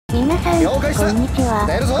さん、こんにちは、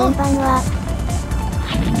こんばんは。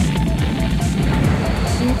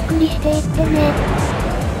ゆっくりしていってね。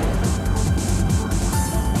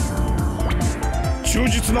忠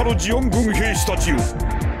実なるジオン軍兵士たちよ、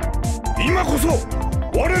今こそ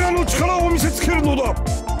我らの力を見せつけるのだ。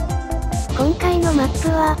今回のマップ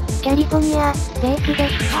はキャリフォニアベースで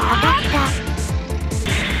す。当たっ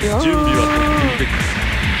た。準備は完璧。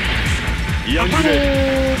ヤング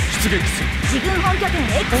で出撃する。自軍本拠点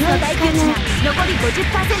X の大ピンチが残り 50%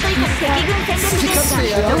 以下。敵軍戦力ベースが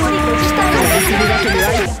残り 50% 以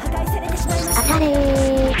下。当たれー。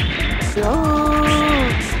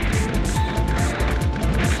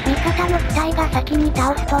味方の機体が先に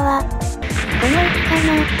倒すとは。この位置か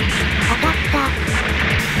な。当たった。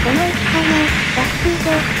この位置かな。落水で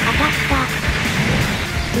当たった。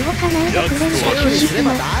動かないでくれるか修理しま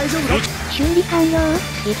す。修理完了。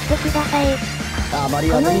言ってください。あまり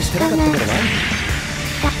当てにしてなかったけどな。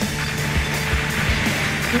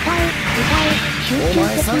痛い、集中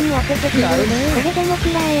的に当ててくる。これでも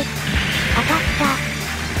食らえ。当たっ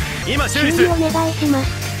た。今修理修理お願いします。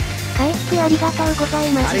回復ありがとうござ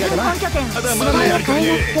います。自軍本拠点機体を変えなく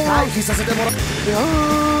ては。回避させてもらう。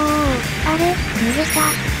あれ、逃げた。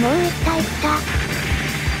もう一体来た。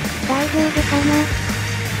大丈夫かな。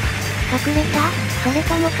隠れた？それ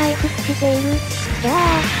とも回復している？じゃあ、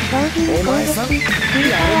同時に攻撃。クリ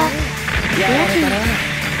アや。悔し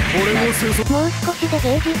い。もう少しでゲ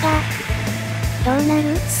ージが。どうなる？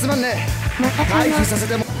すまんね。まさかの。回避させ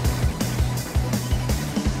ても。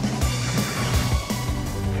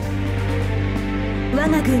我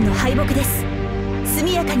が軍の敗北です。速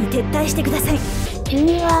やかに撤退してください。順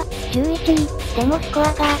位は11位。でもスコア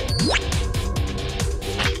が。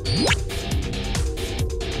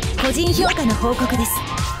個人評価の報告です。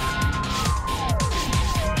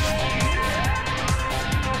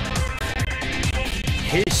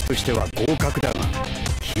兵士としては合格だが、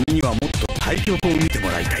君にはもっと対局を見て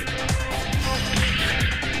もらいたい。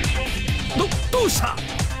どうした？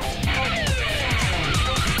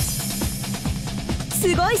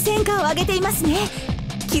すごい戦果を上げていますね。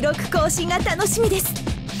記録更新が楽しみです。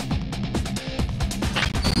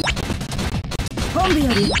本部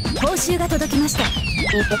より報酬が届きました。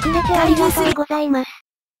見てくれてありがとうございます。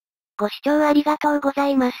ご視聴ありがとうござ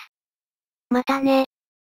います。またね。